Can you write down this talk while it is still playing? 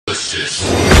Justice.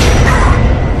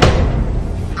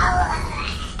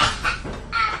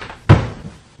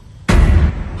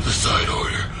 The side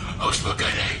order of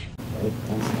spaghetti.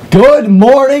 Good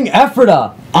morning,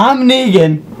 Ephrata. I'm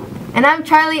Negan. And I'm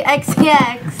Charlie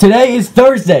XPX. Today is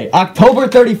Thursday, October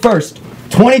 31st,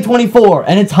 2024,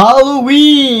 and it's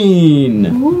Halloween.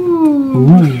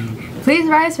 Ooh. Please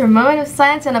rise for a moment of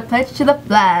silence and a pledge to the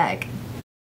flag.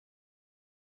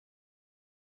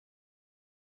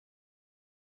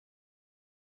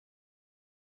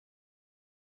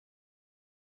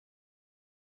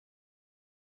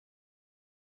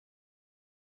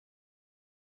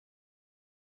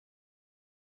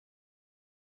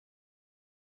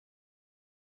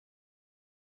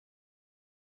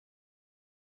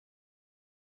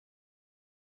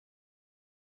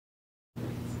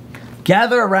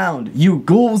 Gather around, you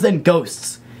ghouls and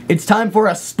ghosts. It's time for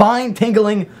a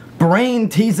spine-tingling,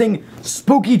 brain-teasing,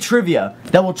 spooky trivia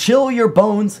that will chill your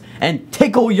bones and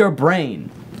tickle your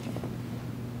brain.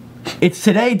 It's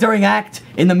today during ACT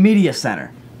in the Media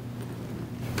Center.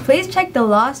 Please check the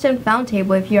lost and found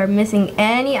table if you are missing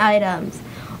any items.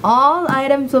 All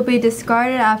items will be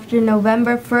discarded after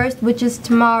November 1st, which is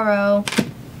tomorrow.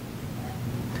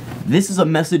 This is a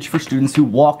message for students who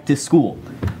walk to school.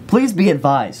 Please be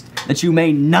advised that you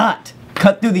may not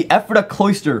cut through the Ephrata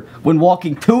cloister when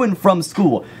walking to and from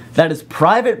school. That is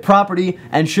private property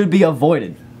and should be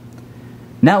avoided.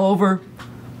 Now over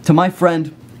to my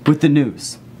friend with the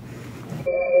news.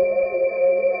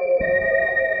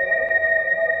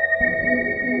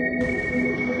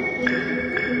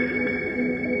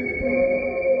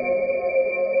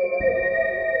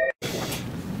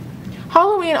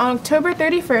 Halloween on October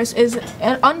 31st is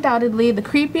undoubtedly the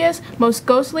creepiest, most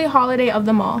ghostly holiday of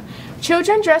them all.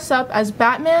 Children dress up as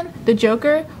Batman, the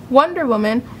Joker, Wonder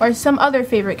Woman, or some other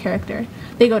favorite character.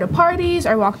 They go to parties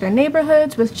or walk their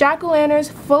neighborhoods with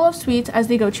jack-o'-lanterns full of sweets as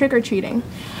they go trick-or-treating.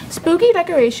 Spooky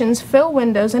decorations fill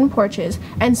windows and porches,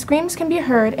 and screams can be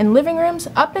heard in living rooms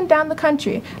up and down the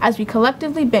country as we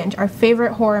collectively binge our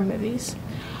favorite horror movies.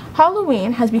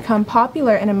 Halloween has become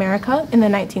popular in America in the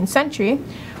 19th century,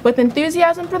 with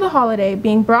enthusiasm for the holiday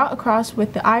being brought across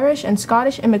with the Irish and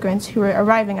Scottish immigrants who were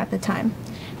arriving at the time.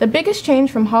 The biggest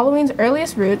change from Halloween's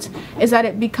earliest roots is that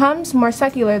it becomes more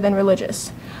secular than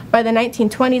religious. By the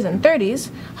 1920s and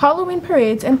 30s, Halloween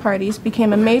parades and parties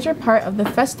became a major part of the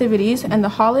festivities, and the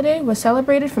holiday was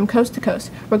celebrated from coast to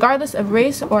coast, regardless of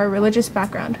race or religious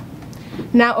background.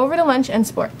 Now over to lunch and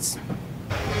sports.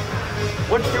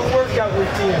 What's your workout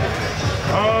routine?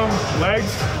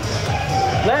 Legs.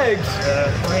 Legs?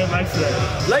 Yeah, we're in legs today.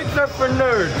 Legs are for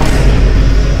nerds.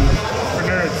 For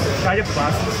nerds. Can I get the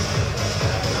glasses?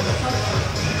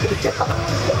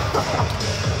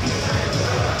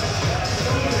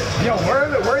 Yo, where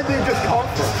did they just come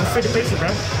from? Let's take a picture,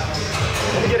 man.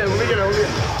 Let me get it.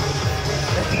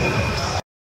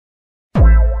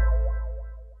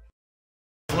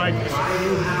 Like,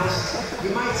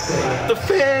 The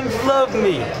fans love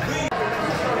me.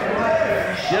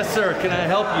 Yes, sir. Can I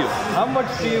help you? How much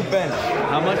do you bench?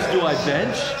 How much do I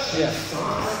bench? Yes.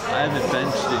 I haven't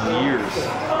benched in years.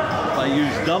 If I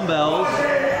use dumbbells,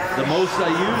 the most I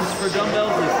use for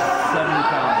dumbbells is 70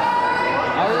 pounds.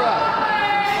 All right.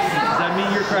 Does that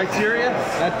meet your criteria?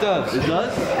 That does. It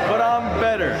does? But I'm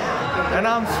better. And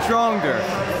I'm stronger.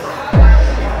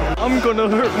 I'm gonna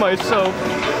hurt myself.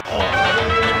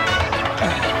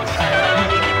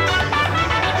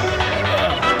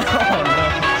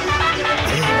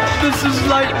 This is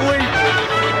lightweight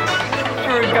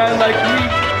for a guy like me.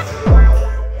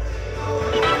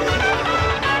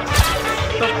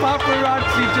 The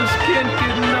paparazzi just can't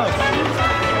get enough.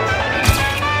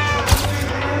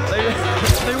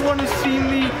 They want to see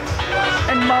me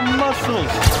and my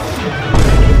muscles.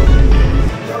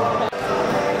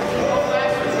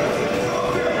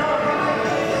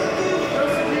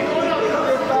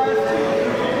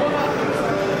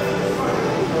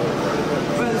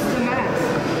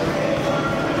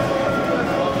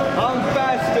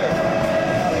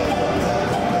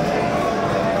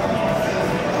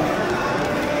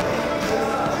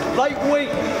 Lightweight,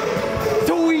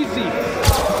 too easy.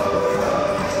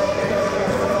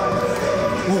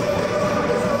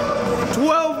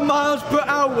 12 miles per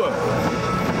hour,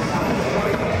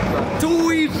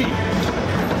 too easy.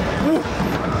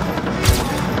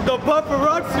 The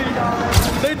paparazzi,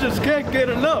 they just can't get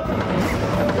enough.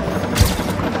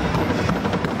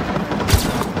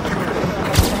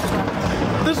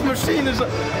 This machine is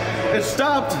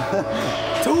stopped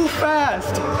too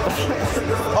fast.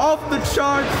 Off the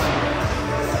charts.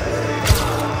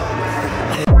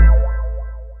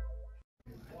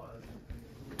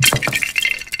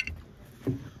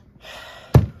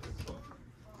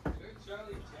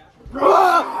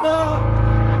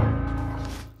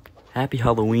 Happy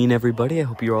Halloween, everybody. I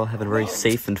hope you're all having a very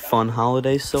safe and fun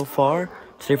holiday so far.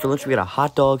 Today for lunch, we got a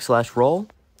hot dog / roll,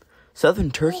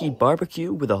 Southern turkey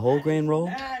barbecue with a whole grain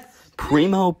roll,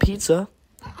 primo pizza,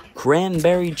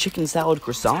 cranberry chicken salad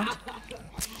croissant,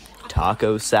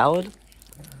 taco salad,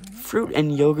 fruit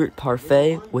and yogurt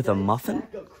parfait with a muffin,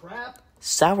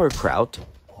 sauerkraut,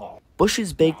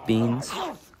 Bush's baked beans,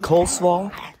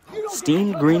 coleslaw,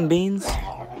 steamed green beans,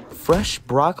 fresh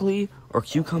broccoli or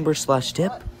cucumber /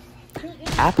 dip,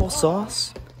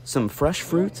 applesauce, some fresh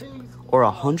fruit, or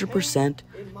 100%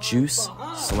 juice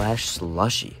 /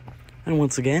 slushy. And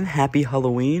once again, happy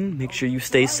Halloween. Make sure you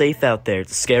stay safe out there.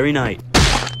 It's a scary night.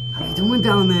 How you doing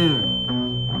down there?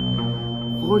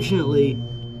 Fortunately,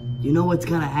 you know what's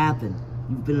gonna happen.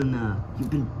 You've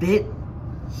been bit.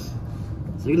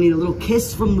 So you need a little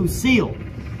kiss from Lucille.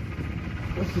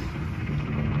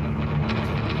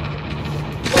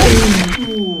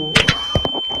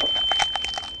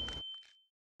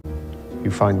 You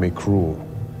find me cruel,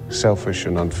 selfish,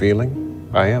 and unfeeling?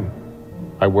 I am.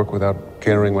 I work without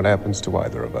caring what happens to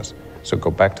either of us. So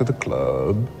go back to the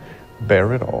club,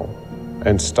 bear it all,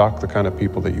 and stalk the kind of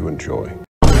people that you enjoy.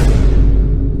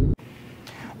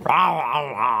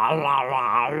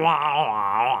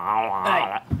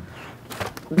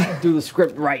 Do the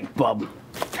script right, bub.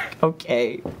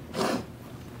 Okay.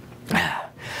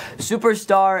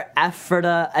 Superstar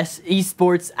Ephrata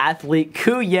esports athlete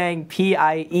Ku Yang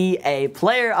PIEA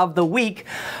Player of the Week,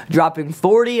 dropping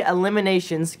 40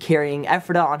 eliminations, carrying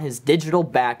Ephrata on his digital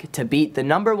back to beat the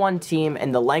 #1 team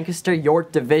in the Lancaster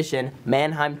York Division,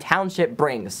 Mannheim Township,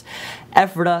 brings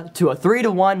Ephrata to a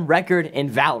 3-1 record in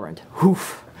Valorant.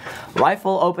 Oof.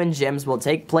 Rifle Open gyms will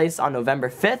take place on November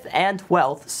 5th and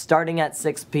 12th, starting at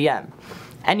 6 p.m.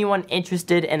 Anyone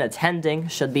interested in attending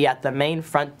should be at the main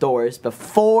front doors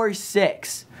before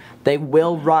 6. They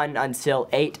will run until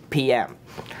 8 p.m.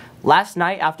 Last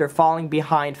night, after falling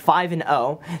behind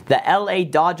 5-0, the LA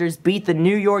Dodgers beat the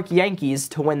New York Yankees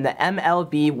to win the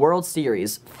MLB World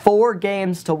Series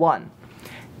 4-1.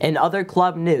 In other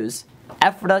club news,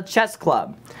 Ephrata Chess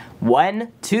Club.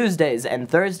 When? Tuesdays and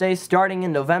Thursdays starting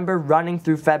in November running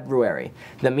through February.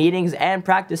 The meetings and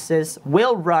practices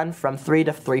will run from 3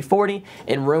 to 3:40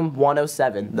 in room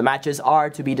 107. The matches are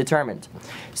to be determined.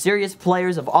 Serious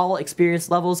players of all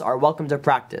experience levels are welcome to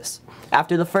practice.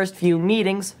 After the first few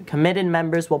meetings, committed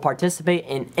members will participate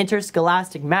in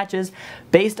interscholastic matches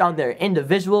based on their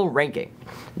individual ranking.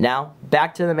 Now,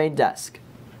 back to the main desk.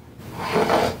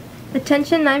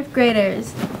 Attention 9th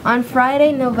graders. On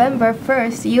Friday, November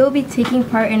 1st, you will be taking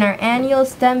part in our annual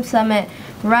STEM Summit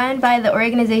run by the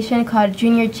organization called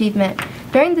Junior Achievement.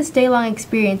 During this day-long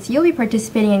experience, you'll be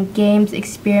participating in games,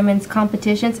 experiments,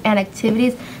 competitions, and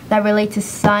activities that relate to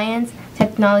science,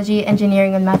 technology,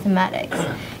 engineering, and mathematics.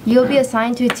 You'll be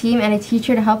assigned to a team and a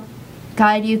teacher to help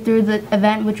guide you through the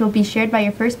event, which will be shared by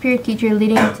your first period teacher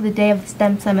leading up to the day of the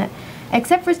STEM Summit.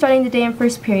 Except for starting the day in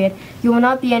first period, you will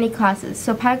not be any classes,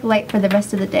 so pack light for the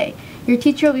rest of the day. Your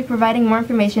teacher will be providing more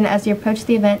information as you approach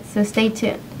the event, so stay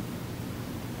tuned.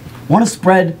 Want to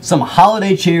spread some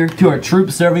holiday cheer to our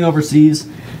troops serving overseas?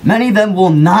 Many of them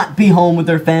will not be home with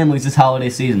their families this holiday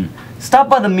season. Stop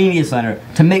by the Media Center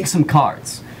to make some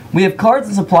cards. We have cards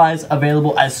and supplies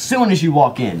available as soon as you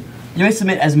walk in. You may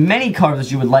submit as many cards as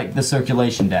you would like to the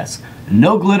circulation desk.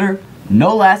 No glitter,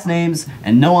 no last names,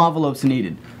 and no envelopes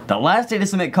needed. The last day to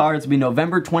submit cards will be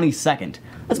November 22nd.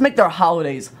 Let's make their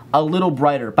holidays a little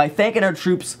brighter by thanking our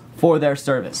troops for their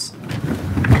service.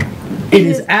 It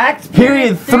is Act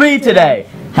Period 3 today.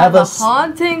 Have a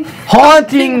haunting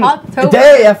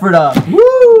day, Ephrata.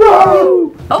 Woo!